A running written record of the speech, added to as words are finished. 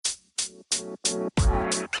Hey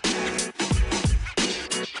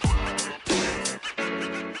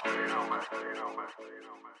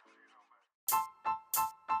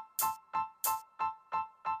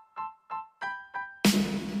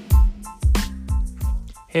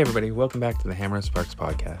everybody, welcome back to the Hammer of Sparx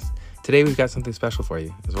podcast. Today we've got something special for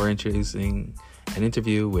you as we're introducing an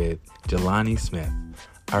interview with Jelani Smith,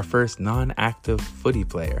 our first non-active footy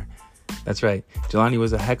player. That's right, Jelani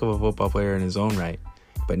was a heck of a football player in his own right,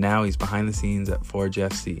 but now he's behind the scenes at Forge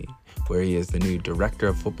FC, where he is the new Director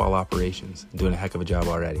of Football Operations, doing a heck of a job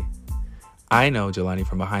already. I know Jelani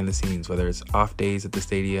from behind the scenes, whether it's off days at the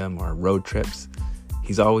stadium or road trips.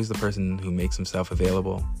 He's always the person who makes himself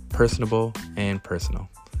available, personable, and personal.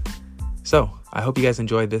 So, I hope you guys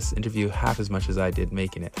enjoyed this interview half as much as I did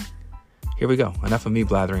making it. Here we go. Enough of me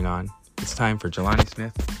blathering on. It's time for Jelani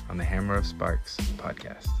Smith on the Hammer of Sparx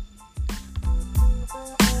podcast.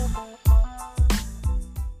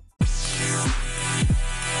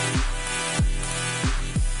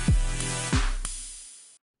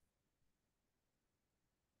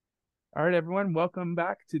 All right, everyone. Welcome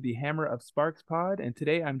back to the Hammer of Sparx pod. And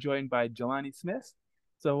today I'm joined by Jelani Smith.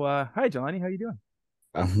 So, hi, Jelani. How you doing?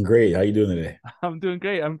 I'm great. How you doing today? I'm doing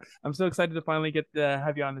great. I'm so excited to finally get to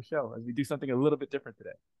have you on the show as we do something a little bit different today.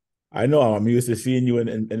 I know I'm used to seeing you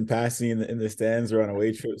in passing in the stands or on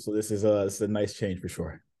away trip, so this is a nice change for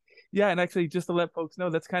sure. Yeah, and actually, just to let folks know,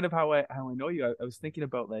 that's kind of how I know you. I was thinking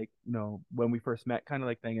about when we first met, kind of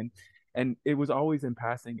like thing, and it was always in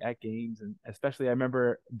passing at games, and especially I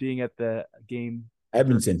remember being at the game.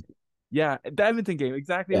 Edmonton. Yeah, the Edmonton game,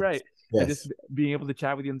 exactly Yes. right. Yes. And just being able to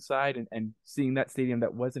chat with you inside and seeing that stadium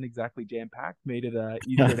that wasn't exactly jam-packed made it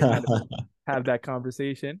easier to kind of have that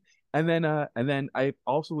conversation. And then I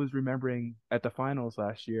also was remembering at the finals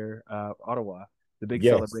last year, Ottawa, the big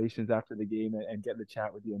Yes. celebrations after the game and getting to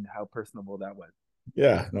chat with you and how personable that was.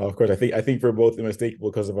 Yeah, no, of course. I think we're both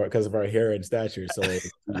unmistakable because of our hair and stature. So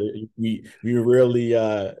we rarely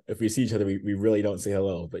if we see each other, we really don't say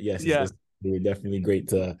hello. But yes, Yeah. it's definitely great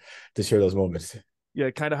to share those moments. Yeah,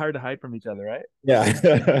 kind of hard to hide from each other, right? Yeah.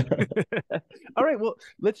 All right, well,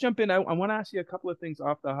 let's jump in. I want to ask you a couple of things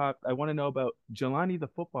off the hop. I want to know about Jelani, the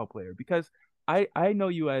football player, because I know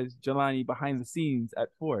you as Jelani behind the scenes at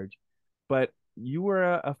Forge, but you were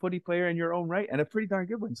a footy player in your own right and a pretty darn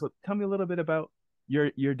good one. So tell me a little bit about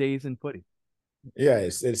your days in footy. Yeah,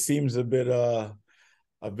 it seems a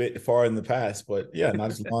bit far in the past, but yeah,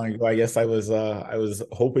 not as long ago. I guess I was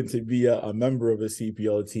hoping to be a member of a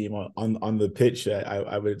CPL team on the pitch.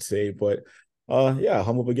 I would say, but yeah,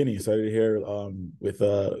 humble beginning. Started here with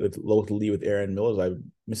locally with Aaron Mills.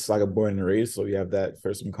 I'm Mississauga born and raised, so we have that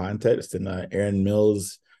for some context. And Aaron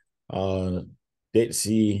Mills,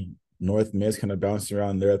 Ditsy, North Miss, kind of bouncing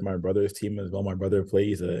around there with my brother's team as well. My brother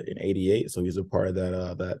plays in '88, so he's a part of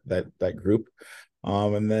that group.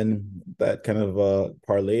 And then that kind of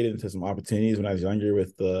parlayed into some opportunities when I was younger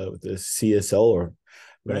with the CSL, or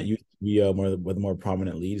when I used to be one of the more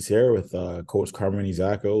prominent leads here with Coach Carmen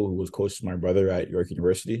Izako, who was coaching my brother at York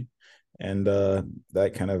University. And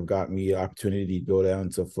that kind of got me the opportunity to go down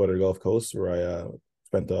to Florida Gulf Coast, where I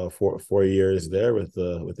spent 4 years there with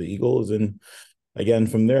the Eagles. And again,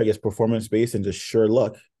 from there, I guess performance-based and just sheer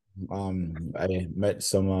luck. I met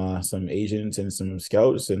some agents and some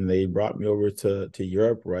scouts, and they brought me over to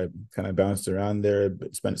Europe, where I kind of bounced around there,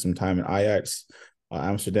 but spent some time in Ajax,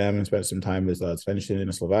 Amsterdam, and spent some time with Svensson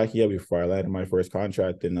in Slovakia before I landed my first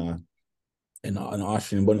contract in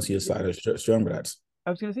Austrian Bundesliga side of Sturm Graz. I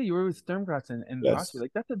was gonna say you were with Sturm Graz and Yes. Austria.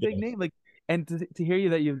 Like that's a big Yes. name. Like, and to hear you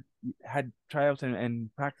that you had tryouts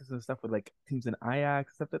and practice and stuff with like teams in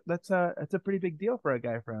Ajax stuff. That's a pretty big deal for a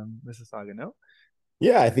guy from Mississauga, no?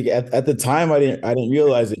 Yeah, I think at the time I didn't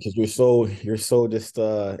realize it because you're so just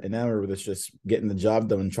enamored with just getting the job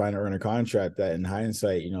done and trying to earn a contract, that in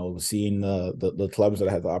hindsight, seeing the clubs that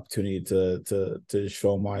I had the opportunity to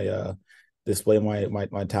show my display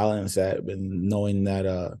my talents at, and knowing that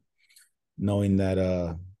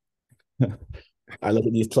I look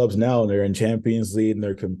at these clubs now and they're in Champions League and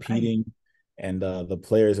they're competing, and the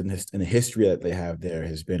players and the history that they have there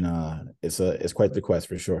has been it's quite the quest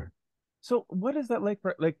for sure. So what is that like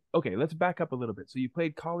for like? Okay, let's back up a little bit. So you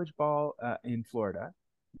played college ball in Florida.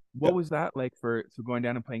 What Yep. was that like for going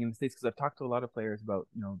down and playing in the States? Because I've talked to a lot of players about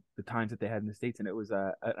the times that they had in the States, and it was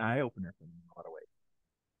an eye opener for them in a lot of ways.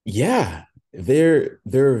 Yeah, they're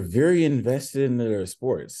very invested in their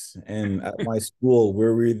sports, and at my school,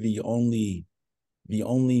 where we're the only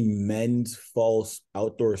men's false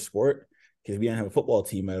outdoor sport, because we didn't have a football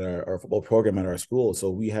team at our football program at our school. So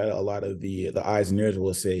we had a lot of the eyes and ears,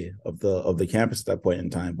 we'll say, of the campus at that point in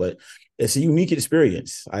time. But it's a unique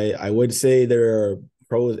experience. I would say there are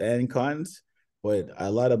pros and cons, but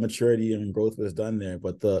a lot of maturity and growth was done there.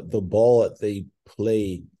 But the ball that they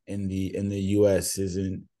play in the US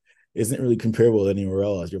isn't really comparable anywhere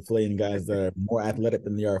else. You're playing guys that are more athletic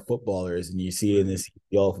than they are footballers, and you see in this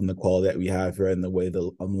CPL from the quality that we have here and the way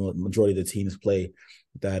the majority of the teams play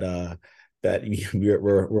that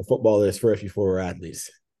we're footballers first before we're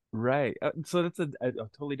athletes. Right. So that's a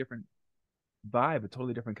totally different vibe, a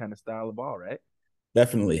totally different kind of style of ball, right?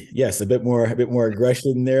 Definitely, yes, a bit more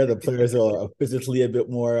aggression there. The players are physically a bit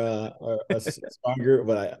more stronger,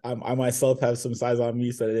 but I myself have some size on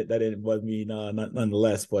me, so that didn't bug me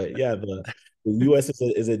nonetheless. But yeah, the U.S.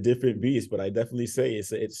 is a different beast, but I definitely say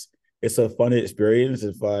it's a fun experience.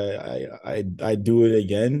 If I do it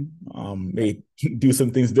again, may do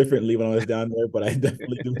some things differently when I was down there, but I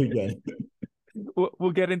definitely do it again.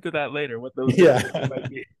 We'll get into that later, what those things Yeah. might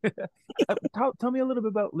be. Tell me a little bit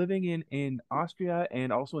about living in Austria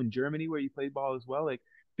and also in Germany where you played ball as well. Like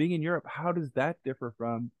being in Europe, how does that differ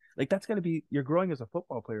from like that's gonna be you're growing as a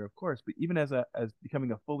football player, of course, but even as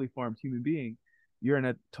becoming a fully formed human being, you're in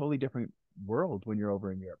a totally different world when you're over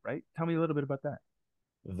in Europe, right? Tell me a little bit about that.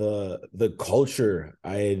 The culture,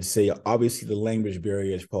 I'd say obviously the language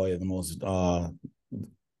barrier is probably the most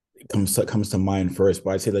comes to mind first,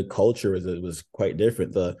 but I'd say the culture was quite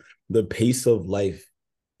different. The pace of life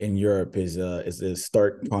in Europe is a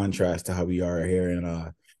stark contrast to how we are here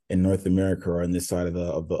in North America or on this side of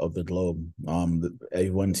the globe.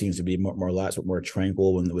 Everyone seems to be more relaxed, more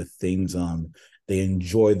tranquil with things. They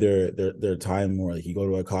enjoy their time more. Like you go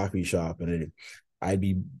to a coffee shop and I'd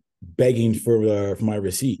be begging for my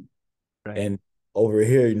receipt, Right. and over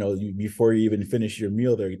here, before you even finish your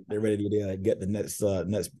meal, they're ready to get the next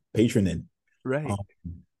patron in. Right. Um,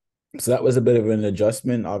 so that was a bit of an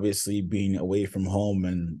adjustment, obviously being away from home,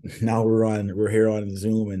 and now we're here on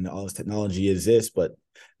Zoom and all this technology exists. But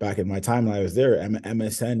back in my time when I was there,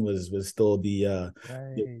 MSN was still the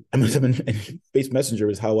Right. MSN based messenger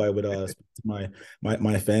was how I would speak to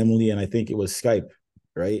my family, and I think it was Skype,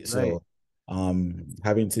 right? Right. So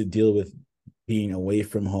having to deal with being away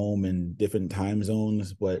from home and different time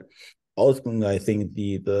zones, but ultimately I think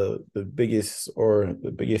the biggest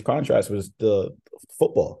contrast was the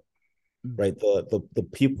football, Mm. right? The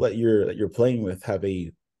people that you're playing with have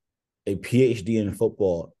a PhD in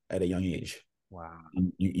football at a young age. Wow.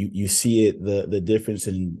 You see it, the difference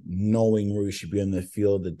in knowing where you should be on the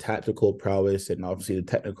field, the tactical prowess, and obviously the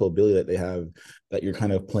technical ability that they have that you're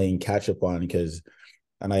kind of playing catch up on.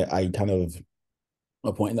 And I kind of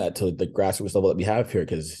appoint that to the grassroots level that we have here,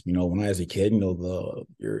 because when I was a kid,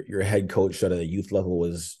 your head coach at a youth level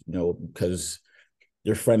was because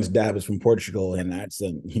your friend's dad was from Portugal and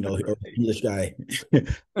accent, or English guy.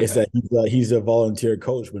 It's that he's a volunteer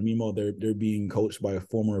coach. But meanwhile, they're being coached by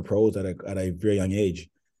former pros at a very young age,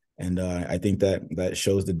 and I think that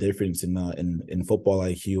shows the difference in football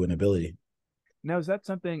IQ and ability. Now, is that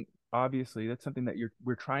something, obviously, that's something that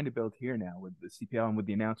we're trying to build here now with the CPL and with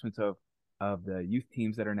the announcements of the youth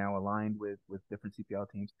teams that are now aligned with different CPL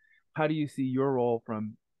teams. How do you see your role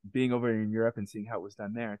from being over in Europe and seeing how it was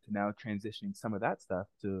done there to now transitioning some of that stuff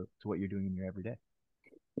to what you're doing in your everyday?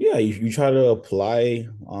 Yeah, you try to apply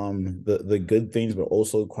the good things, but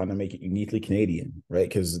also kind of make it uniquely Canadian, right?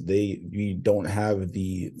 Because we don't have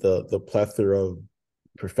the plethora of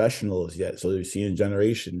professionals yet. So you're seeing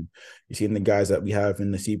generation, you're seeing the guys that we have in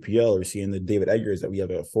the CPL, or seeing the David Eggers that we have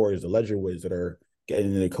at Fords, the Ledgerwoods that are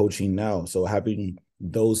getting into coaching now. So having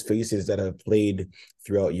those faces that have played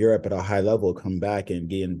throughout Europe at a high level come back and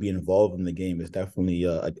be involved in the game is definitely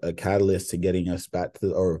a catalyst to getting us back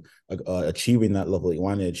to or achieving that level you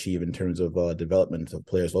want to achieve in terms of development of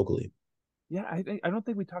players locally. Yeah, I don't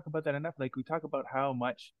think we talk about that enough. Like we talk about how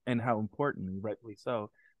much and how importantly, rightfully so,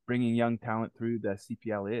 bringing young talent through the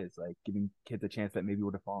CPL is like giving kids a chance that maybe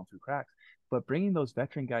would have fallen through cracks. But bringing those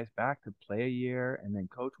veteran guys back to play a year and then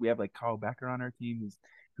coach. We have like Carl Becker on our team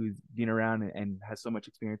who's been around and has so much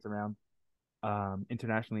experience around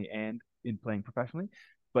internationally and in playing professionally.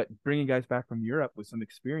 But bringing guys back from Europe with some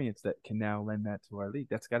experience that can now lend that to our league,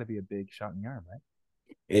 that's got to be a big shot in the arm, right?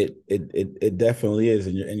 It definitely is,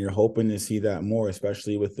 and you're hoping to see that more,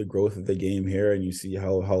 especially with the growth of the game here, and you see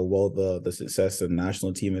how well the success of the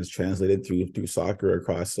national team has translated through soccer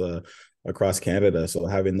across Canada. So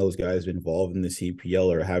having those guys involved in the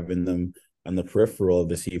CPL or having them on the peripheral of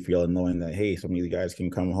the CPL and knowing that hey, some of these guys can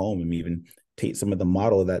come home and even take some of the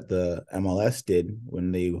model that the MLS did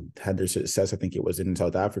when they had their success. I think it was in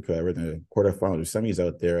South Africa or in the quarterfinals or semis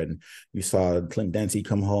out there. And you saw Clint Dempsey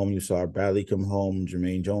come home. You saw Bradley come home.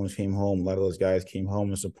 Jermaine Jones came home. A lot of those guys came home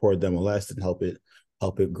and supported the MLS and help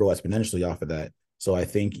it grow exponentially off of that. So I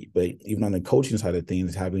think, but even on the coaching side of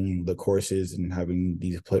things, having the courses and having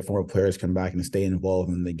these former players come back and stay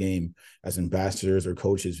involved in the game as ambassadors or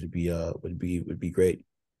coaches would be great.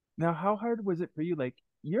 Now, how hard was it for you? Like,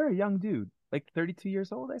 you're a young dude, like 32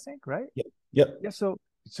 years old, I think, right? Yep. Yep. Yeah, so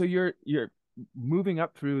you're moving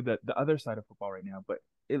up through the other side of football right now, but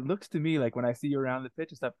it looks to me like when I see you around the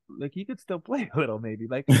pitch and stuff, like you could still play a little maybe.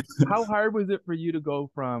 Like how hard was it for you to go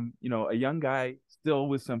from, a young guy still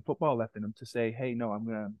with some football left in him to say, "Hey, no, I'm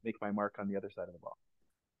gonna make my mark on the other side of the ball."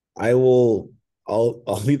 I will.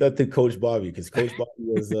 I'll leave that to Coach Bobby because Coach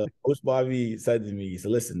Bobby said to me, he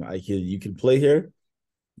said, "Listen, you can play here,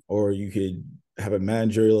 or you could have a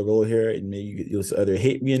managerial role here, and maybe you'll either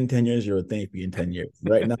hate me in 10 years or you'll thank me in 10 years."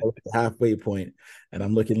 Right now, we're at the halfway point, and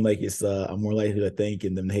I'm looking like I'm more likely to thank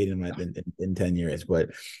him than hate him in 10 years.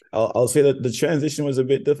 But I'll say that the transition was a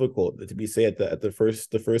bit difficult to be say at the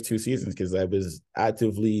first 2 seasons because I was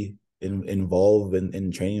actively involved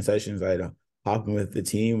in training sessions. I'd hop in with the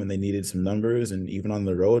team when they needed some numbers, and even on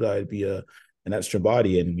the road, I'd be an extra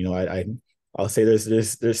body. And I'll say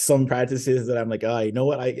there's some practices that I'm like, you know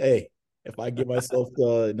what, if I give myself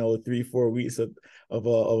 3-4 weeks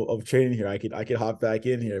of training here, I could hop back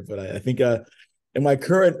in here. But I think in my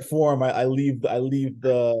current form, I leave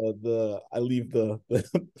the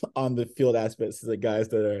on the field aspects to the guys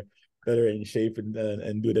that are in shape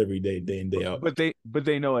and do it every day in day out. But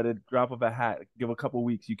they know at a drop of a hat, give a couple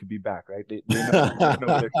weeks, you could be back, right? They know you're looking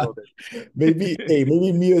over their shoulder. maybe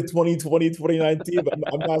me of 2020, 2019, but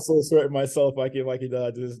I'm not so certain myself. I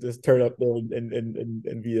could just turn up there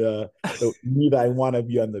and be the me that I want to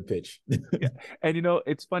be on the pitch. Yeah. And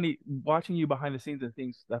it's funny watching you behind the scenes and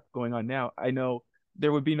things stuff going on now. I know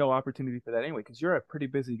there would be no opportunity for that anyway, because you're a pretty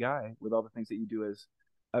busy guy with all the things that you do as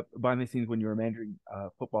behind the scenes when you were managing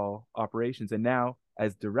football operations, and now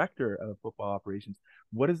as director of football operations.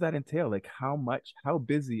 What does that entail? Like, how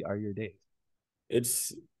busy are your days?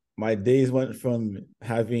 It's My days went from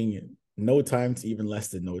having no time to even less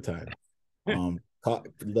than no time.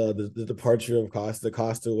 The departure of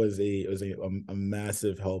Costa was a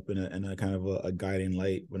massive help and a kind of a guiding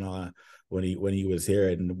light when he was here,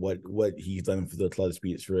 and what he's done for the club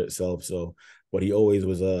speaks for itself. So what he always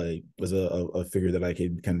was a figure that I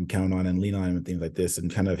could kind of count on and lean on and things like this,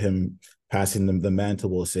 and kind of him passing the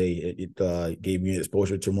mantle, will say it gave me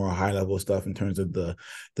exposure to more high level stuff in terms of the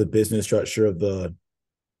business structure of the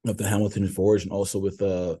Hamilton Forge, and also with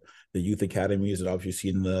the youth academies, and obviously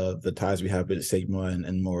in the ties we have with Sigma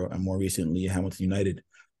and more recently Hamilton United.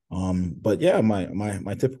 But yeah,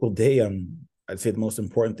 my typical day, I'd say the most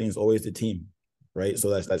important thing is always the team, right? So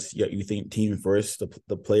that's yeah, you think team first,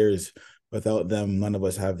 the players. Without them, none of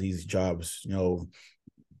us have these jobs.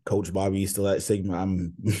 Coach Bobby still at Sigma.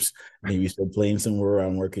 I'm maybe still playing somewhere.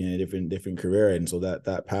 I'm working in a different career, and so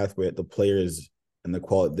that pathway, the players and the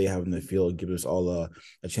quality they have in the field gives us all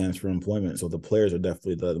a chance for employment. So the players are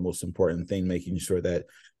definitely the most important thing, making sure that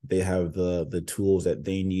they have the tools that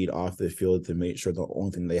they need off the field to make sure the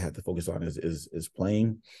only thing they have to focus on is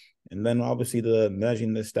playing. And then obviously the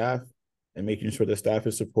managing the staff and making sure the staff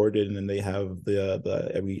is supported, and then they have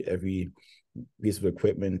the every piece of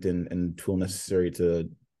equipment and tool necessary to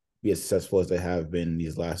be as successful as they have been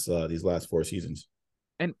these last 4 seasons.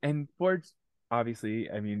 And Ford's obviously,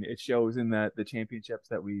 I mean, it shows in the championships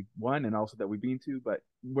that we won and also that we've been to, but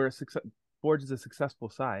Forge is a successful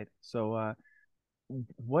side. So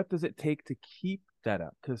what does it take to keep that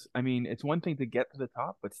up? Because I mean, it's one thing to get to the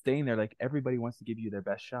top, but staying there, like everybody wants to give you their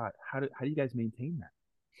best shot. How do you guys maintain that?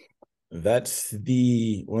 That's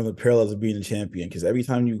one of the parallels of being a champion, because every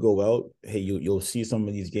time you go out, hey, you'll see some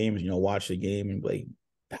of these games, watch the game and be like,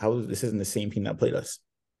 this isn't the same team that played us,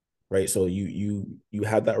 right? So you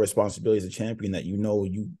have that responsibility as a champion, that you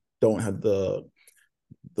don't have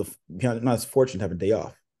you're not as fortunate to have a day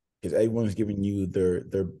off, because everyone's giving you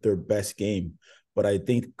their best game. But I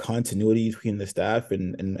think continuity between the staff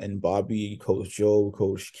and Bobby, Coach Joe,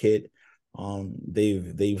 Coach Kit,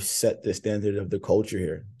 they've set the standard of the culture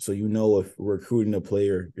here. So if we're recruiting a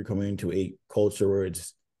player, you're coming into a culture where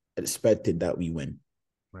it's expected that we win.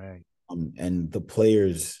 Right. And the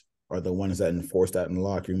players are the ones that enforce that in the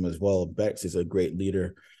locker room as well. Bex is a great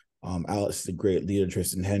leader. Alex is a great leader.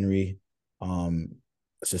 Tristan Henry,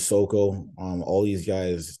 Sissoko, all these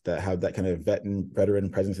guys that have that kind of veteran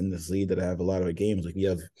presence in this league that have a lot of games. Like we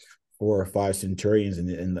have 4 or 5 Centurions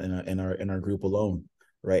in our group alone,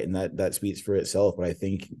 right? And that speaks for itself. But I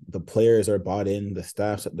think the players are bought in, the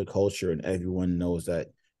staff's at the culture, and everyone knows that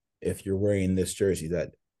if you're wearing this jersey, that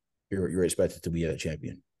you're expected to be a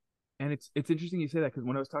champion. And it's interesting you say that, because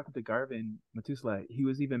when I was talking to Garvin Matusla, he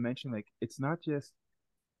was even mentioning like it's not just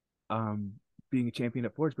being a champion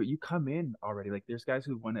at Forge, but you come in already. Like there's guys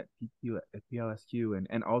who won at PQ, at PLSQ,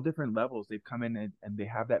 and all different levels. They've come in and they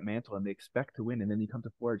have that mantle and they expect to win. And then you come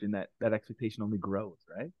to Forge and that expectation only grows,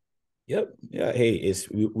 right? Yep. Yeah. Hey, it's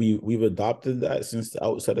we've adopted that since the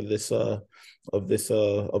outset of this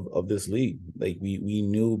league. Like we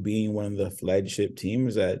knew, being one of the flagship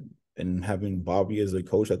teams, that, and having Bobby as a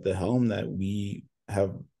coach at the helm, that we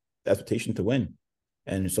have the expectation to win.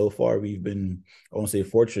 And so far, we've been, I won't say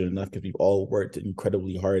fortunate enough, because we've all worked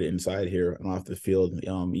incredibly hard inside here and off the field.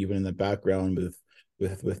 Even in the background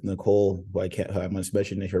with Nicole, who I must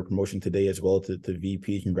mention her promotion today as well to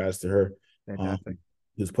VP. Congrats to her. Fantastic.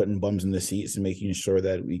 Who's putting bums in the seats and making sure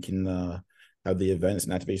that we can have the events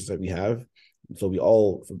and activations that we have.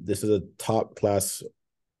 So this is a top class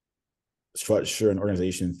structure and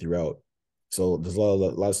organization throughout. So there's a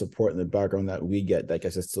lot of support in the background that we get that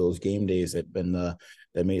gets us to those game days that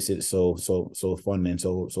makes it so fun and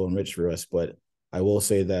so enriched for us. But I will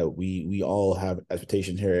say that we all have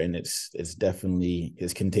expectation here, and it's definitely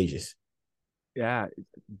contagious. Yeah,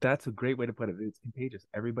 that's a great way to put it. It's contagious.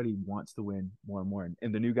 Everybody wants to win more and more.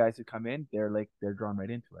 And the new guys who come in, they're drawn right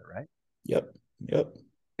into it, right? Yep.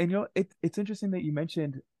 And it's interesting that you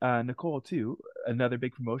mentioned Nicole too, another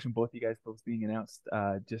big promotion, both you guys both being announced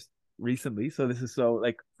just recently. So this is so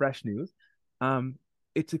like fresh news.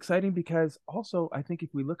 It's exciting because also I think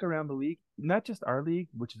if we look around the league, not just our league,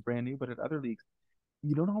 which is brand new, but at other leagues,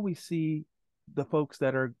 you don't always see the folks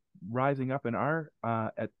that are rising up in our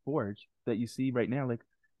at Forge that you see right now. Like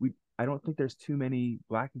I don't think there's too many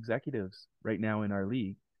Black executives right now in our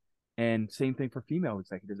league, and same thing for female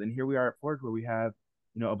executives. And here we are at Forge, where we have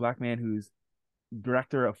a Black man who's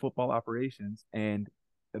director of football operations and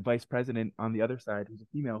a vice president on the other side, who's a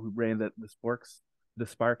female who ran the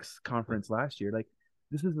Sparks conference last year. Like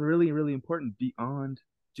this is really, really important beyond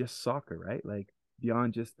just soccer, right? Like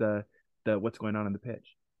beyond just the what's going on the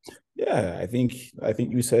pitch. Yeah, I think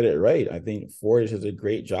you said it right. I think Forge does a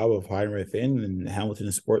great job of hiring within, and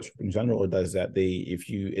Hamilton Sports in general does that.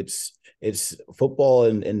 It's football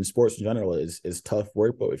and sports in general is tough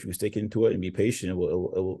work, but if you stick into it and be patient, it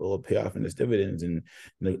will pay off in its dividends. And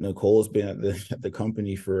Nicole's been at the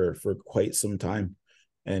company for quite some time,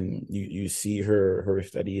 and you see her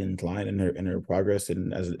steady incline and her progress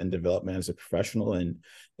and development as a professional, and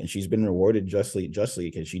she's been rewarded justly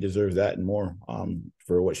because she deserves that and more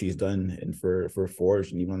for what she's done and for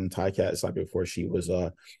Forge, and even on the Ticat side before she was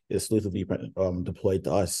exclusively deployed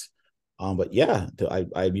to us. But yeah,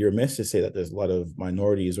 I'd be remiss to say that there's a lot of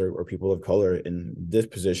minorities or people of color in this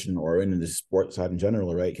position or in the sports side in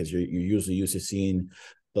general, right? Because you're usually used to seeing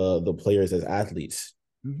the players as athletes.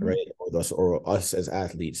 Mm-hmm. Right, or us as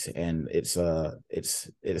athletes, and it's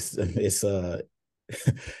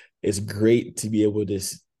it's great to be able to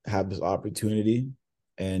have this opportunity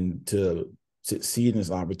and to succeed in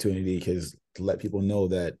this opportunity, because to let people know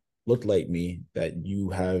that look like me, that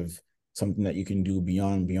you have something that you can do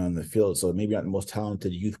beyond the field. So maybe not the most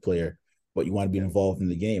talented youth player, but you want to be involved in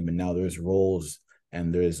the game, and now there's roles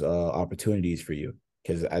and there's opportunities for you.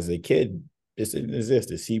 Because as a kid, this didn't exist.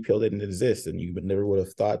 The CPL didn't exist, and you never would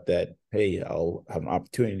have thought that, hey, I'll have an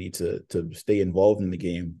opportunity to stay involved in the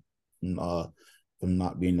game from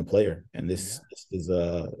not being a player. And this is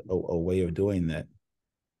a way of doing that.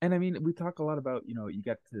 And I mean, we talk a lot about, you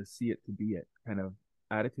get to see it to be it kind of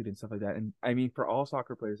attitude and stuff like that. And I mean, for all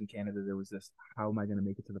soccer players in Canada, there was this: how am I going to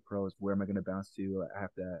make it to the pros? Where am I going to bounce to? I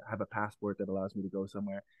have to have a passport that allows me to go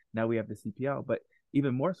somewhere. Now we have the CPL, but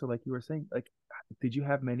even more so, like you were saying, like, did you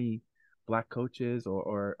have many Black coaches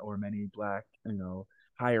or many Black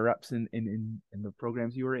higher ups in the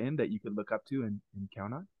programs you were in that you could look up to and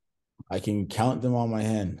count on? I can count them on my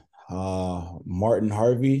hand. Martin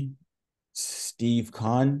Harvey, Steve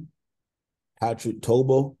Kahn, Patrick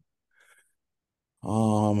Tobo,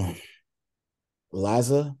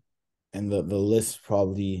 Laza, and the list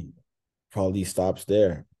probably stops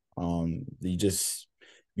there.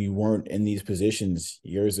 We weren't in these positions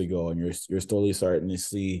years ago, and you're slowly starting to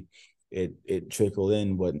see it trickle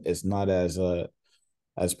in, but it's not as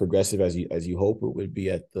progressive as you hope it would be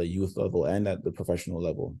at the youth level and at the professional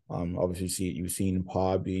level. Obviously, you've seen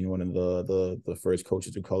Pa being one of the first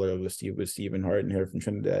coaches of color with Stephen Harden here from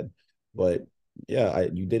Trinidad, but yeah,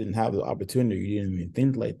 you didn't have the opportunity. You didn't even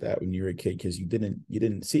think like that when you were a kid, because you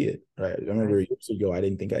didn't see it, right? I remember years ago, I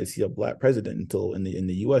didn't think I'd see a Black president until in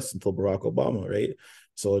the U.S. until Barack Obama, right?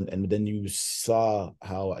 So, and then you saw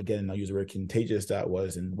how, again, I'll use the word contagious that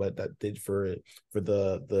was, and what that did for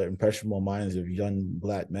the impressionable minds of young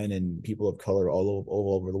Black men and people of color all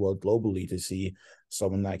over the world globally, to see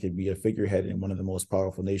someone that could be a figurehead in one of the most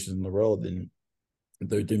powerful nations in the world, and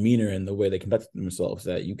their demeanor and the way they conduct themselves,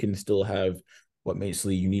 that you can still have what makes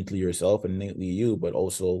you uniquely yourself and innately you, but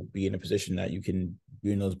also be in a position that you can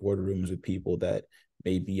be in those boardrooms with people that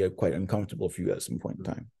may be quite uncomfortable for you at some point in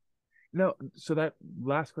time. No, so that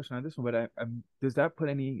last question on this one, but does that put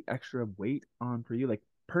any extra weight on for you? Like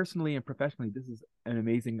personally and professionally, this is an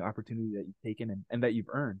amazing opportunity that you've taken and that you've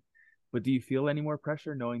earned. But do you feel any more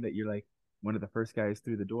pressure knowing that you're like one of the first guys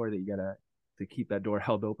through the door that you gotta to keep that door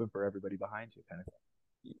held open for everybody behind you, kind of thing?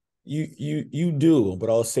 You do, but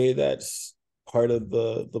I'll say that's part of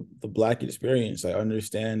the Black experience. I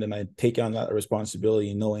understand and I take on that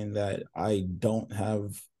responsibility, knowing that I don't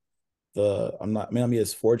have I'm not, I may not be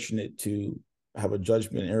as fortunate to have a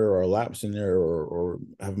judgment error or a lapse in there or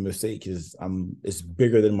have a mistake, because it's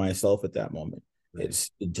bigger than myself at that moment. Right.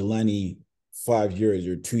 It's Jelani 5 years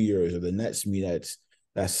or 2 years or the next me that's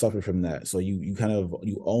suffered from that. So you kind of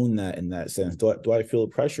you own that in that sense. Do I feel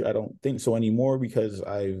pressure? I don't think so anymore, because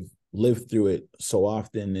I've lived through it so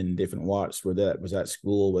often in different walks, whether that was at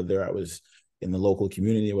school, whether I was in the local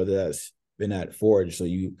community, whether that's been at Forge. So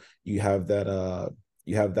you have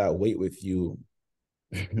that weight with you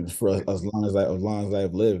for as long as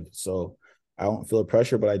I've lived. So I don't feel the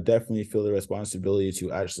pressure, but I definitely feel the responsibility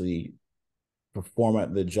to actually perform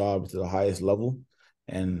at the job to the highest level,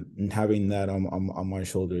 and having that on my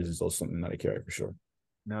shoulders is also something that I carry for sure.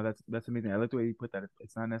 No, that's amazing. I like the way you put that.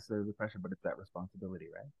 It's not necessarily the pressure, but it's that responsibility,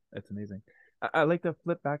 right? That's amazing. I like to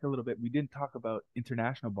flip back a little bit. We didn't talk about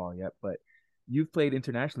international ball yet, but you've played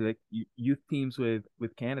internationally, like youth teams with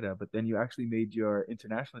Canada, but then you actually made your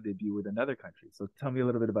international debut with another country. So tell me a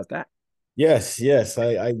little bit about that. Yes.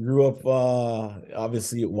 I grew up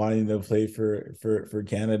obviously wanting to play for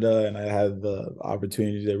Canada, and I had the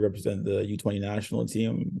opportunity to represent the U20 national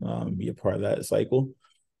team, be a part of that cycle,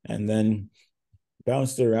 and then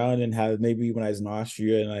bounced around and had maybe when I was in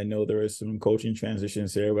Austria, and I know there was some coaching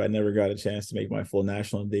transitions there, but I never got a chance to make my full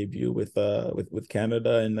national debut with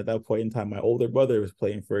Canada. And at that point in time, my older brother was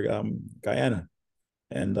playing for Guyana,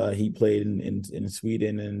 and he played in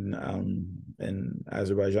Sweden and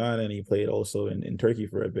Azerbaijan, and he played also in Turkey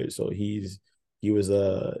for a bit. So he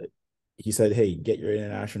said, "Hey, get your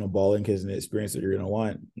international ball in, because the experience that you're gonna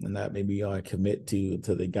want," and that made me commit to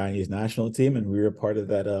the Guyanese national team, and we were part of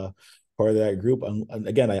that group. And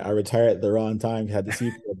again, I retired at the wrong time. Had to see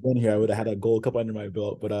if I'd been here, I would have had a Gold Cup under my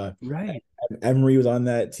belt. But right, Emery was on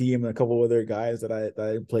that team, and a couple of other guys that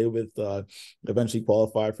I played with eventually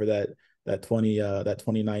qualified for that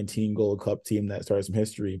 2019 Gold Cup team that started some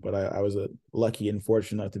history. But I was lucky and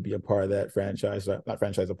fortunate enough to be a part of that franchise, a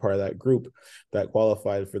part of that group that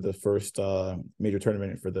qualified for the first major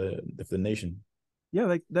tournament for the nation. Yeah,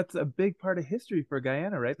 like that's a big part of history for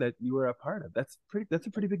Guyana, right? That you were a part of. That's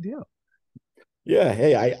a pretty big deal. Yeah,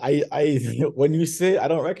 hey, I when you say I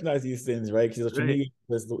don't recognize these things, right? Because for me,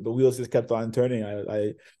 the wheels just kept on turning.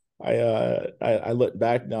 I look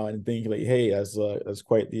back now and think like, hey, that's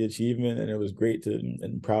quite the achievement, and it was great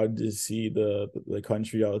and proud to see the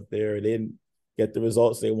country out there. They didn't get the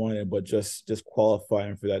results they wanted, but just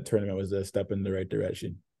qualifying for that tournament was a step in the right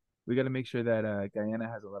direction. We got to make sure that Guyana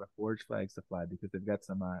has a lot of Forge flags to fly, because they've got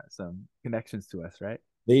some connections to us, right?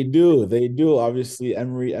 They do. Obviously,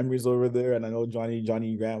 Emery's over there, and I know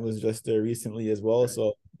Johnny Grant was just there recently as well. Right.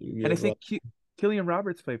 So and I think Killian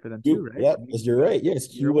Roberts played for them too, right? Yep, you're right. Yes,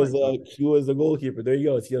 Q was the goalkeeper. There you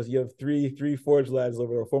go. So you have three Forge lads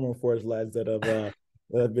over there, former Forge lads that have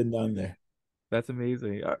been down there. That's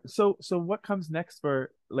amazing. So what comes next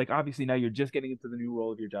for, like, obviously now you're just getting into the new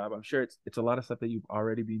role of your job. I'm sure it's a lot of stuff that you've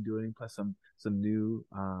already been doing, plus some new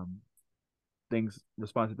things,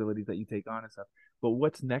 responsibilities that you take on and stuff. But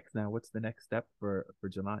what's next now? What's the next step for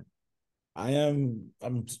Jelani? I'm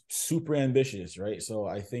super ambitious, right? So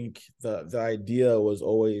I think the idea was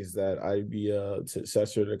always that I'd be a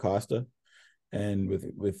successor to Costa, and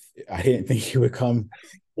with I didn't think he would come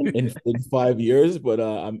in 5 years, but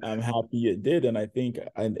I'm happy it did, and I think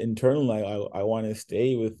internally I want to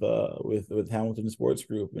stay with Hamilton Sports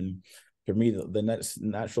Group, and for me the next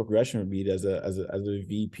natural progression would be as a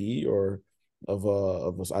VP or of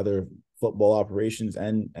either football operations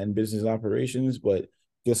and business operations, but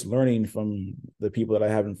just learning from the people that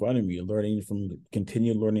I have in front of me,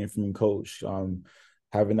 continued learning from coach,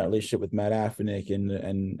 having that relationship with Matt Affinick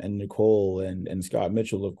and Nicole and Scott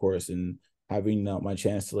Mitchell, of course, and having my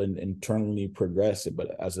chance to internally progress,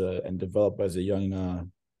 but and develop as a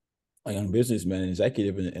young businessman and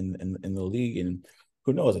executive in the league. And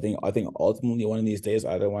who knows? I think ultimately one of these days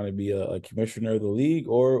I either want to be a commissioner of the league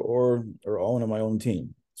or own my own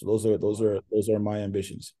team. So those are my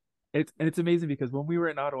ambitions. It's amazing because when we were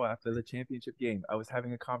in Ottawa after the championship game, I was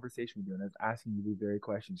having a conversation with you and I was asking you these very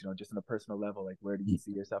questions, just on a personal level, like where do you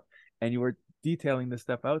see yourself? And you were detailing this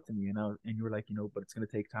stuff out to me, and you were like, but it's gonna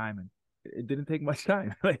take time, and it didn't take much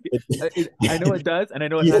time. Like I know it does, and I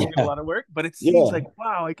know it has been a Yeah, lot of work, but it seems yeah. like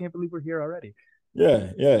wow, I can't believe we're here already.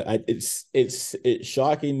 Yeah. It's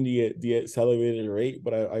shocking the accelerated rate,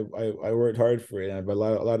 but I worked hard for it. And I have a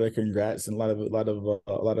lot of congrats and a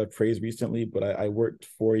lot of praise recently. But I worked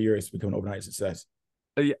 4 years to become an overnight success.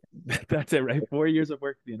 Yeah, that's it, right? 4 years of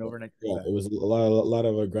work to be an overnight Yeah, success. it was a lot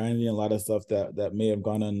of grinding, a lot of stuff that may have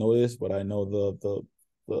gone unnoticed, but I know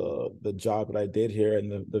the job that I did here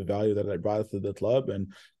and the value that I brought to the club,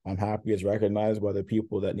 and I'm happy it's recognized by the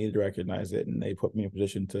people that need to recognize it, and they put me in a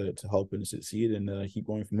position to help and succeed and keep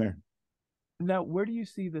going from there. Now, where do you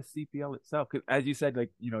see the CPL itself? Because as you said,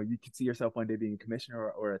 like, you could see yourself one day being a commissioner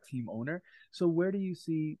or a team owner. So where do you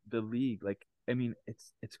see the league? Like, I mean,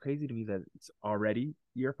 it's crazy to me that it's already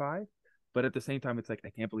year five, but at the same time, it's like I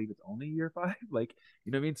can't believe it's only year five. Like,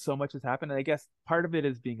 you know what I mean? So much has happened. And I guess part of it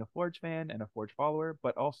is being a Forge fan and a Forge follower,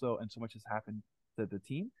 but also, and so much has happened to the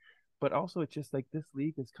team. But also, it's just like this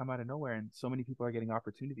league has come out of nowhere, and so many people are getting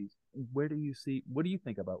opportunities. Where do you see? What do you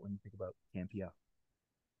think about when you think about CanPL?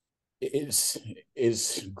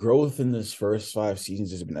 It's growth in this first 5 seasons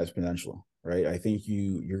has been exponential, right? I think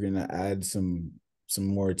you're gonna add some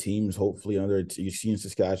more teams. Hopefully, you've seen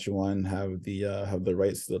Saskatchewan have the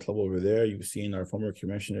rights to the club over there. You've seen our former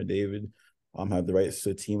commissioner David have the rights to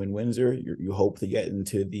a team in Windsor. You hope to get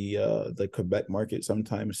into the Quebec market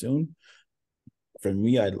sometime soon. For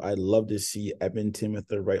me, I'd love to see Edmonton with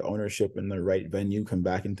the right ownership and the right venue come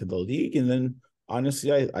back into the league. And then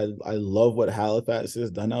honestly, I love what Halifax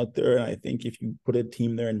has done out there. And I think if you put a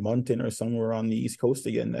team there in Moncton or somewhere on the East Coast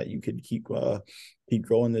again, that you could keep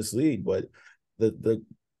growing this league. But the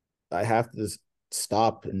I have to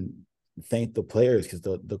stop and thank the players because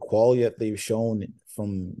the quality that they've shown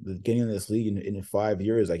from the beginning of this league in 5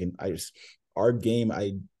 years, our game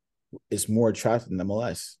is more attractive than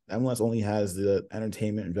MLS. MLS only has the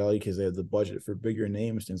entertainment value because they have the budget for bigger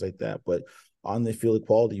names, things like that. But on the field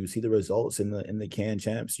quality, you see the results in the Can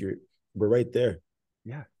Champs. We're right there.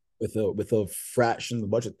 Yeah. With a fraction of the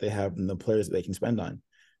budget they have and the players that they can spend on,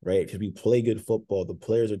 right? Because we play good football. The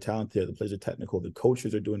players are talented. The players are technical. The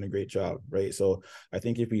coaches are doing a great job, right? So I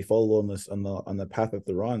think if we follow on the path that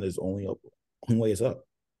they're on, there's only one way is up.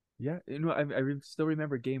 Yeah, I still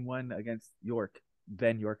remember game one against York,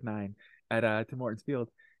 then York 9 at Tim Hortons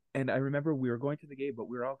Field. And I remember we were going to the game, but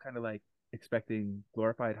we were all kind of like expecting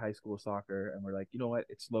glorified high school soccer. And we're like, you know what?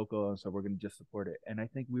 It's local. And so we're going to just support it. And I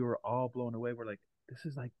think we were all blown away. We're like, this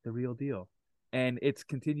is like the real deal. And it's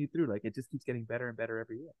continued through. Like it just keeps getting better and better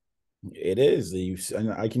every year. It is.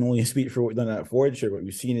 And I can only speak for what we've done at Ford Shirt, what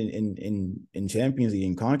we've seen in Champions League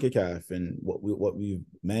and CONCACAF, and what we've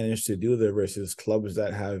managed to do there versus clubs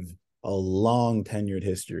that have a long tenured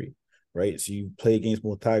history, right? So you play against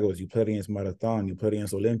Motagos, you played against Marathon, you played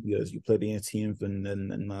against Olympias, you played against teams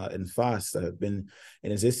in FAS that have been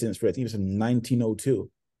in existence for I think it's from 1902.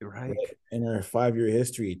 Right. In our 5 year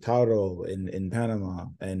history, Tauro in Panama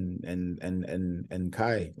and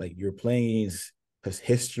Kai, like you're playing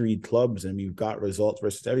history clubs and we've got results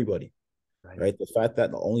versus everybody, right? The fact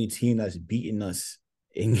that the only team that's beaten us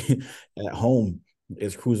in at home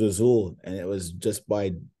is Cruz Azul, and it was just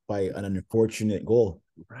by an unfortunate goal.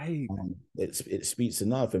 Right. It speaks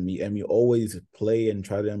enough, and we always play and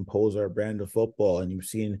try to impose our brand of football. And you've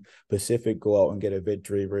seen Pacific go out and get a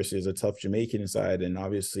victory versus a tough Jamaican side, and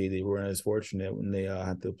obviously they weren't as fortunate when they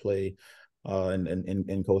had to play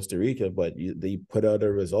in Costa Rica, but they put out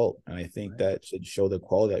a result, and I think that should show the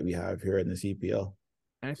quality that we have here in the CPL.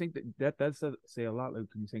 And I think that does say a lot. Like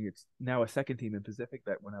when you're saying it's now a second team in Pacific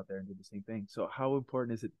that went out there and did the same thing. So how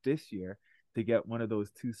important is it this year to get one of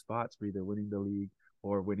those two spots for either winning the league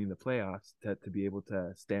or winning the playoffs to be able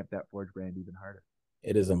to stamp that Forge brand even harder?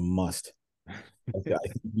 It is a must. I think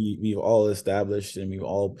we've all established and we've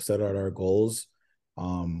all set out our goals.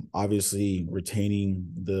 Obviously, retaining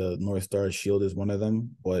the North Star Shield is one of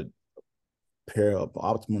them, but pair of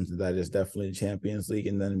optimum to that is definitely the Champions League,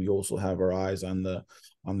 and then we also have our eyes on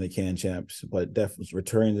the Can Champs. But definitely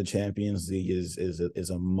returning the Champions League is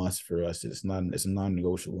a must for us. It's a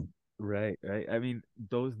non-negotiable. Right. I mean,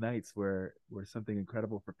 those nights were something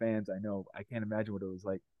incredible for fans. I know. I can't imagine what it was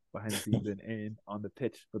like behind the scenes and on the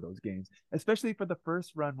pitch for those games, especially for the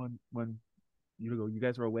first run when you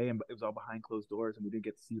guys were away and it was all behind closed doors and we didn't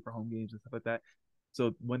get to see you for home games and stuff like that.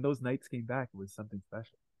 So when those nights came back, it was something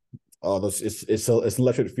special. Oh, it's an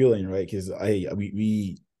electric feeling, right? Because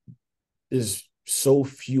we there's so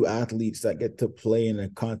few athletes that get to play in a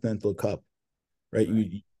Continental Cup, right?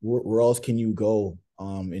 where else can you go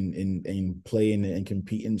and play and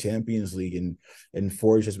compete in Champions League, and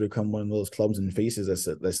Forge has become one of those clubs and faces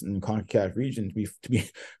that's in the CONCACAF region. To be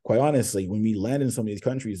quite honestly, when we land in some of these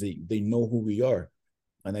countries, they know who we are.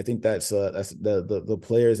 And I think that's the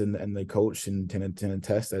players and the coach can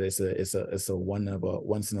attest that it's a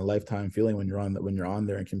once in a lifetime feeling when you're on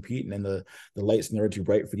there and competing, and the light's never too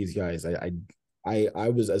bright for these guys. I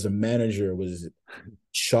was, as a manager, was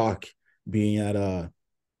shocked being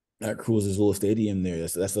at Cruz Azul Stadium there.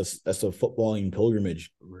 That's a footballing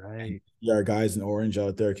pilgrimage. Right. And our guys in orange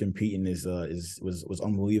out there competing was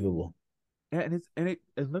unbelievable. Yeah, and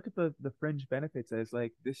look at the fringe benefits as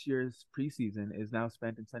like this year's preseason is now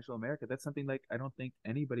spent in Central America. That's something like I don't think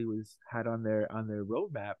anybody was had on their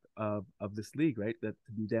roadmap of this league, right? That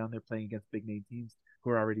to be down there playing against big name teams who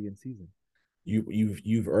are already in season.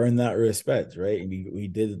 You've earned that respect, right? And we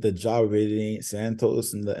did the job of it.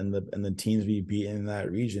 Santos and the teams we beat in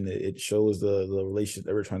that region. It shows the relationship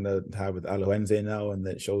that we're trying to have with Alajuelense now, and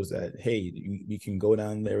that shows that hey, we can go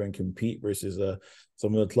down there and compete versus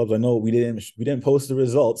some of the clubs. I know we didn't post the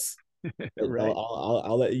results. Right.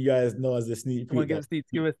 I'll let you guys know as a sneak Come on, peek give that us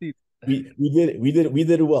deets, give us deets. we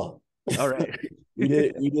did well. All right. we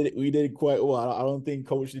did quite well. I don't think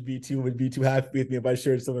coach would be too happy with me if I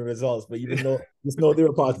shared some of the results, but just know they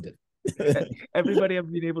were positive. Everybody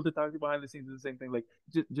I've been able to talk to behind the scenes is the same thing. Like,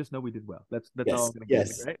 just know we did well. That's all I'm gonna give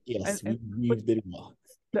you, right? Yes, And we but did well.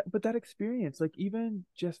 that experience, like even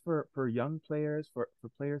just for young players, for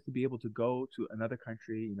players to be able to go to another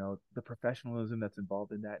country, the professionalism that's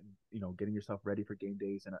involved in that, and getting yourself ready for game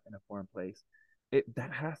days in a foreign place,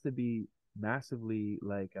 that has to be massively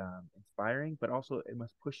like inspiring, but also it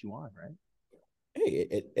must push you on, right? Hey,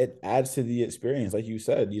 it adds to the experience, like you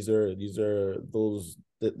said. These are those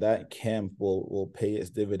that camp will pay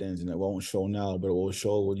its dividends, and it won't show now, but it will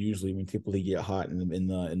show usually when people get hot in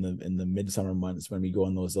the midsummer months when we go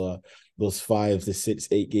on those 5 to 6,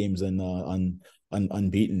 8 games and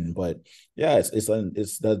unbeaten. But yeah, it's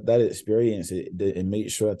that experience. It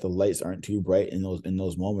makes sure that the lights aren't too bright in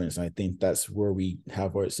those moments. And I think that's where we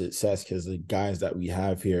have our success, because the guys that we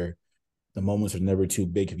have here, the moments are never too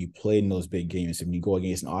big if you played in those big games. If you go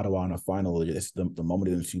against an Ottawa in a final, the moment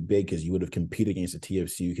isn't too big because you would have competed against the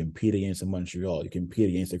TFC, you compete against the Montreal, you compete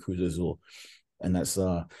against the Cruz Azul. And that's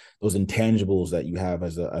those intangibles that you have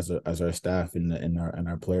as our staff and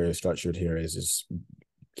our players structured here is just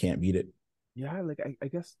can't beat it. Yeah, like I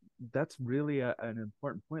guess that's really an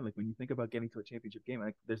important point. Like when you think about getting to a championship game,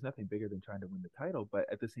 like there's nothing bigger than trying to win the title. But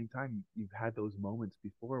at the same time, you've had those moments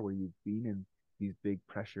before where you've been in these big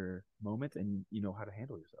pressure moments and you know how to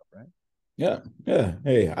handle yourself, right? Yeah, yeah.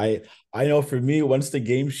 Hey, I know for me, once the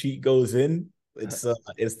game sheet goes in, it's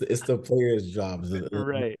the player's job.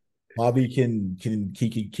 Right. Bobby can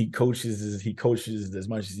he coaches as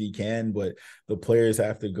much as he can, but the players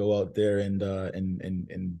have to go out there and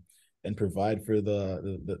provide for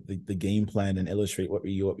the game plan and illustrate what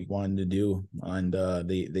we wanted to do. And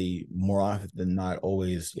they more often than not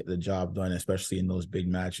always get the job done, especially in those big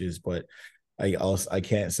matches. But I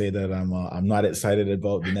can't say that I'm not excited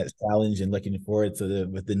about the next challenge and looking forward to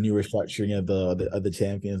with the new restructuring of the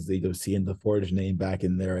Champions League, of seeing the Forge name back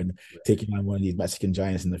in there and taking on one of these Mexican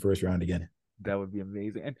giants in the first round again. That would be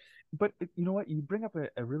amazing. But you know what? You bring up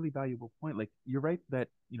a really valuable point. Like you're right that,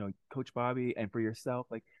 Coach Bobby and for yourself,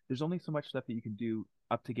 like there's only so much stuff that you can do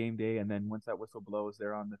up to game day. And then once that whistle blows,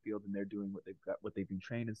 they're on the field and they're doing what they've been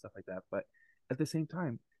trained and stuff like that. But at the same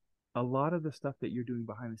time, a lot of the stuff that you're doing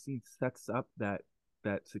behind the scenes sets up that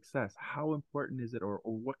success. How important is it, or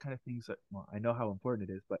what kind of things well, I know how important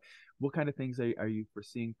it is, but what kind of things are you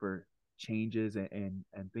foreseeing for changes and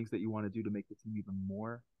things that you want to do to make the team even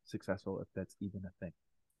more successful, if that's even a thing?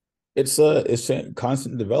 It's a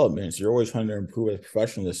constant development. So you're always trying to improve as a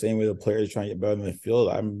professional. The same way the players trying to get better in the field,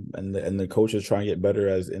 and the coaches trying to get better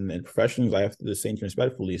as in professionals. I have to do the same thing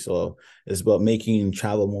respectfully. So it's about making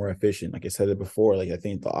travel more efficient. Like I said it before, like I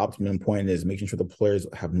think the optimum point is making sure the players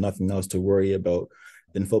have nothing else to worry about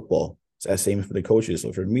than football. It's the same for the coaches.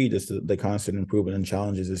 So for me, just the constant improvement and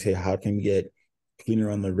challenges is, hey, how can we get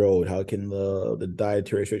cleaner on the road? How can the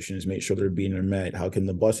dietary restrictions make sure they're being met? How can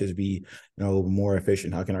the buses be, more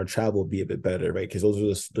efficient? How can our travel be a bit better, right? Because those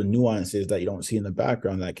are the nuances that you don't see in the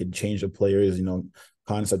background that could change the players,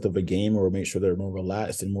 concept of a game, or make sure they're more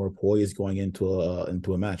relaxed and more poised going into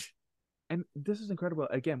a match. And this is incredible.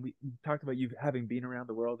 Again, we talked about you having been around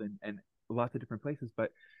the world and lots of different places,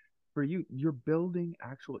 but for you, you're building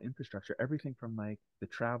actual infrastructure, everything from like the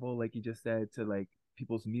travel, like you just said, to like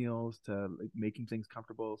people's meals, to like making things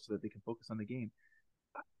comfortable so that they can focus on the game.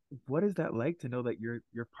 what is that like to know that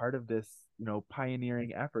you're part of this,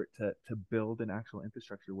 pioneering effort to build an actual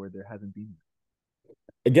infrastructure where there hasn't been?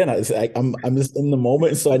 Again, I'm just in the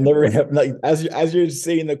moment, so I never have, like, as you're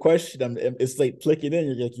saying the question, it's like clicking in.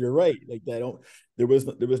 You're like, you're right. Like, I don't. There was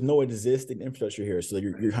no existing infrastructure here, so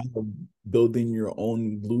you're kind of building your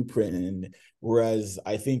own blueprint. And whereas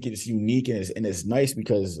I think it's unique and it's nice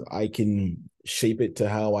because I can shape it to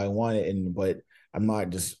how I want it, but I'm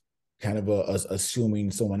not just kind of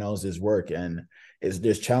assuming someone else's work. And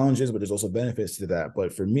there's challenges, but there's also benefits to that.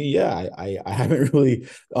 But for me, yeah, I haven't really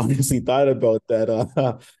honestly thought about that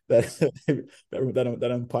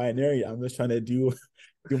that I'm pioneering. I'm just trying to do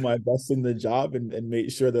my best in the job and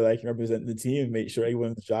make sure that I can represent the team and make sure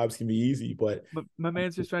everyone's jobs can be easy. But My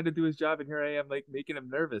man's just trying to do his job, and here I am, like, making him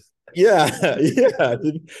nervous. yeah, yeah.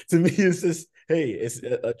 To me, it's just, hey, it's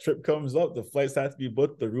a trip comes up, the flights have to be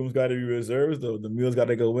booked, the rooms got to be reserved, the meals got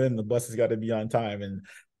to go in, the buses got to be on time, and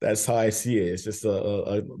that's how I see it. It's just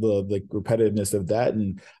the repetitiveness of that,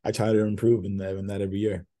 and I try to improve in that every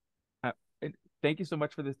year. And thank you so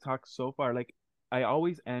much for this talk so far. Like, I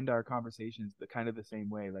always end our conversations the same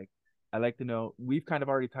way. Like, I like to know, we've kind of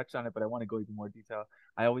already touched on it, but I want to go into more detail.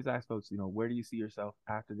 I always ask folks, where do you see yourself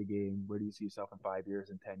after the game? Where do you see yourself in 5 years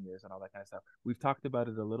and 10 years and all that kind of stuff? We've talked about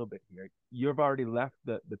it a little bit here. You've already left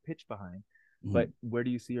the pitch behind, but where do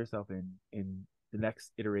you see yourself in the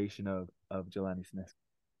next iteration of Jelani Smith?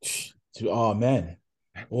 Oh man.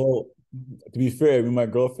 Well, to be fair, me and my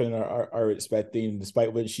girlfriend are expecting,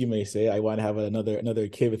 despite what she may say, I want to have another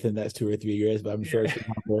kid within the next 2 or 3 years. But I'm sure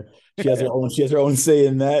she has her own say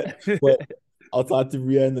in that. But I'll talk to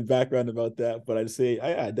Ria in the background about that. But I'd say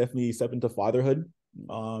I definitely step into fatherhood.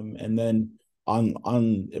 And then on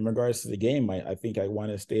in regards to the game, I think I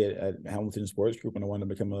want to stay at Hamilton Sports Group, and I want to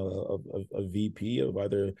become a VP of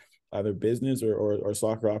either business or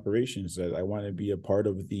soccer operations. I want to be a part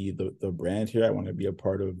of the brand here. I want to be a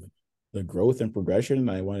part of the growth and progression.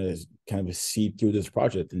 I want to kind of see through this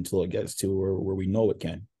project until it gets to where we know it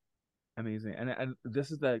can. Amazing. And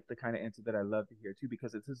this is the kind of answer that I love to hear too,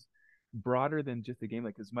 because it's just broader than just the game.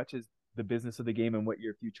 Like, as much as the business of the game and what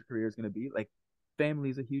your future career is going to be, like, family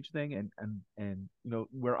is a huge thing. And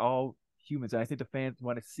we're all humans. And I think the fans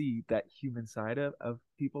want to see that human side of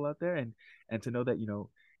people out there, and to know that,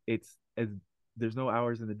 it's as there's no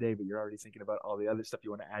hours in the day, but you're already thinking about all the other stuff you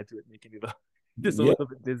want to add to it, making it just a little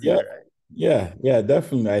bit busier. Yeah. Right? Yeah,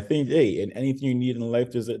 definitely. I think, hey, and anything you need in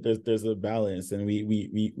life, there's a balance, and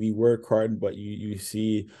we work hard, but you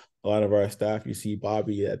see a lot of our staff. You see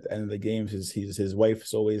Bobby at the end of the games, his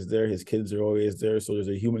wife's always there, his kids are always there. So there's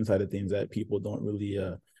a human side of things that people don't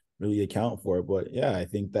really account for. But yeah, I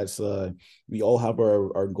think that's we all have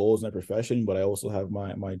our goals in our profession, but I also have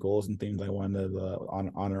my goals and things I want to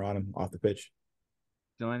honor on and off the pitch.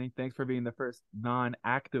 Jelani, thanks for being the first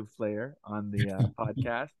non-active player on the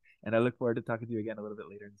podcast, and I look forward to talking to you again a little bit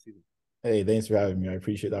later in the season. Hey, thanks for having me. I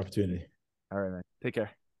appreciate the opportunity. All right, man. Take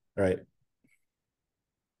care. All right.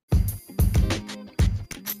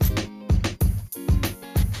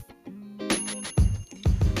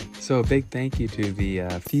 So a big thank you to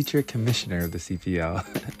the future commissioner of the CPL.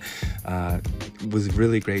 It was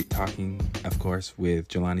really great talking, of course, with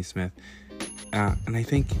Jelani Smith. And I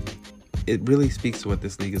think it really speaks to what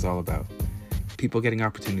this league is all about. People getting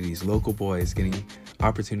opportunities, local boys getting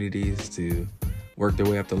opportunities to work their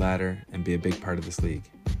way up the ladder and be a big part of this league.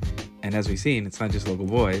 And as we've seen, it's not just local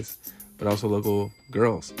boys, but also local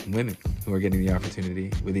girls and women who are getting the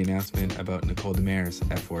opportunity with the announcement about Nicole Demers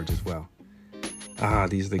at Forge as well.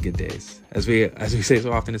 These are the good days. As we say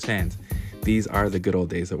so often as fans, these are the good old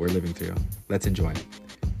days that we're living through. Let's enjoy them.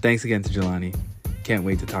 Thanks again to Jelani. Can't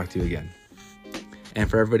wait to talk to you again. And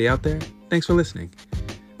for everybody out there, thanks for listening.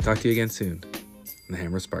 Talk to you again soon on the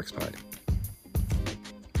Hammer of Sparx pod.